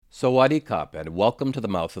Sawadee Kap, and welcome to the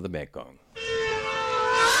mouth of the Mekong.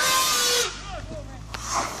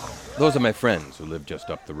 Those are my friends who live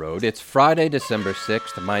just up the road. It's Friday, December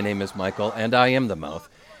 6th. My name is Michael, and I am the Mouth,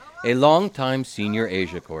 a long-time senior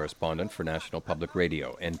Asia correspondent for National Public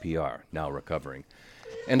Radio, NPR, now recovering.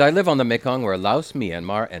 And I live on the Mekong where Laos,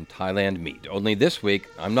 Myanmar, and Thailand meet. Only this week,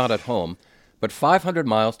 I'm not at home, but 500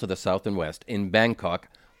 miles to the south and west, in Bangkok,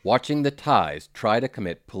 watching the Thais try to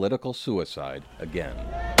commit political suicide again.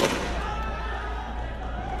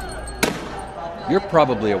 You're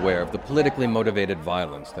probably aware of the politically motivated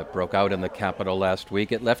violence that broke out in the capital last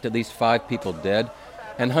week. It left at least 5 people dead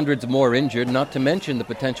and hundreds more injured, not to mention the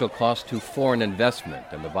potential cost to foreign investment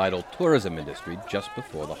and the vital tourism industry just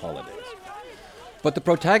before the holidays. But the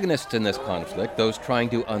protagonists in this conflict, those trying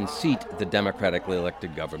to unseat the democratically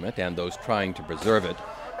elected government and those trying to preserve it,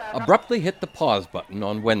 abruptly hit the pause button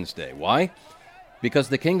on Wednesday. Why? Because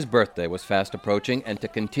the king's birthday was fast approaching, and to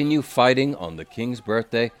continue fighting on the king's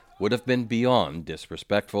birthday would have been beyond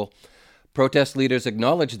disrespectful. Protest leaders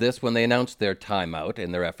acknowledged this when they announced their timeout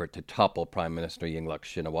in their effort to topple Prime Minister Yingluck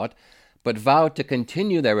Shinawatra, but vowed to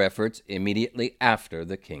continue their efforts immediately after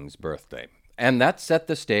the king's birthday. And that set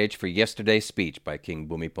the stage for yesterday's speech by King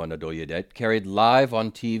Bhumibol Adulyadej, carried live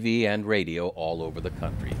on TV and radio all over the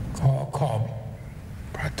country.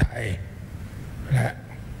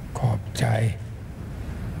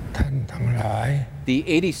 The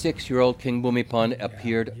 86-year-old King Bhumibol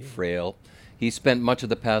appeared frail. He spent much of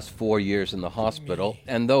the past 4 years in the hospital,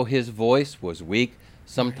 and though his voice was weak,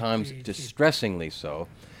 sometimes distressingly so,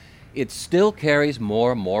 it still carries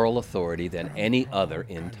more moral authority than any other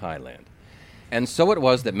in Thailand. And so it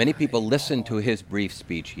was that many people listened to his brief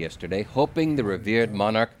speech yesterday, hoping the revered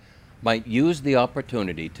monarch might use the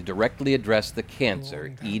opportunity to directly address the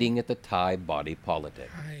cancer eating at the Thai body politic.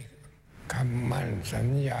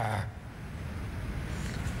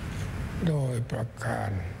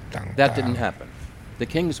 That didn't happen. The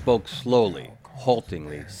king spoke slowly,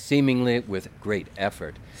 haltingly, seemingly with great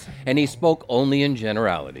effort, and he spoke only in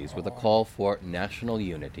generalities with a call for national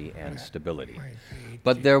unity and stability.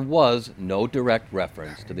 But there was no direct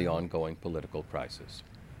reference to the ongoing political crisis.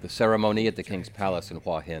 The ceremony at the King's Palace in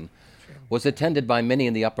Hua Hin was attended by many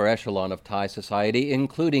in the upper echelon of Thai society,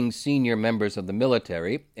 including senior members of the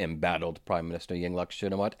military, embattled Prime Minister Yingluck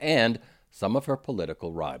Shinawatra, and some of her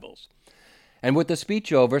political rivals. And with the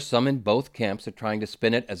speech over, some in both camps are trying to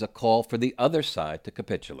spin it as a call for the other side to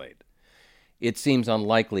capitulate. It seems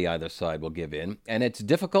unlikely either side will give in, and it's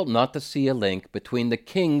difficult not to see a link between the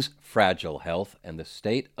king's fragile health and the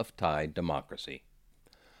state of Thai democracy.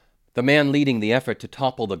 The man leading the effort to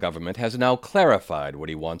topple the government has now clarified what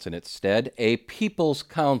he wants in its stead: a People's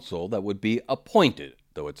Council that would be appointed,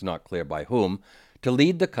 though it's not clear by whom, to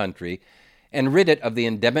lead the country and rid it of the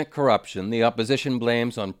endemic corruption the opposition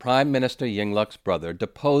blames on Prime Minister Yingluck's brother,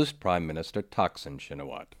 deposed Prime Minister Thaksin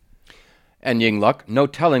Shinawatra. And Yingluck, no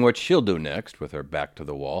telling what she'll do next with her back to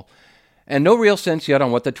the wall, and no real sense yet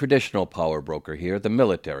on what the traditional power broker here, the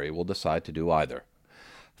military, will decide to do either.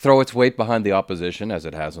 Throw its weight behind the opposition, as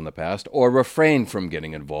it has in the past, or refrain from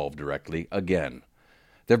getting involved directly again.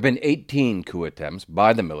 There have been 18 coup attempts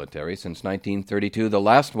by the military since 1932. The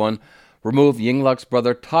last one removed Yingluck's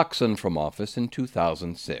brother Thaksin from office in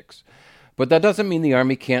 2006. But that doesn't mean the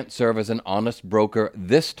army can't serve as an honest broker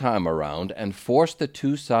this time around and force the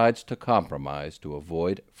two sides to compromise to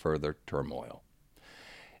avoid further turmoil.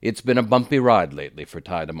 It's been a bumpy ride lately for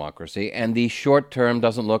Thai democracy, and the short term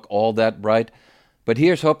doesn't look all that bright, but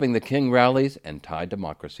here's hoping the king rallies and Thai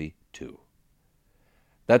democracy too.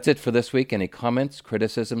 That's it for this week. Any comments,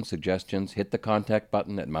 criticisms, suggestions, hit the contact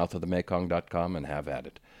button at mouthofthemekong.com and have at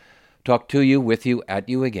it. Talk to you, with you, at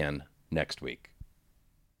you again next week.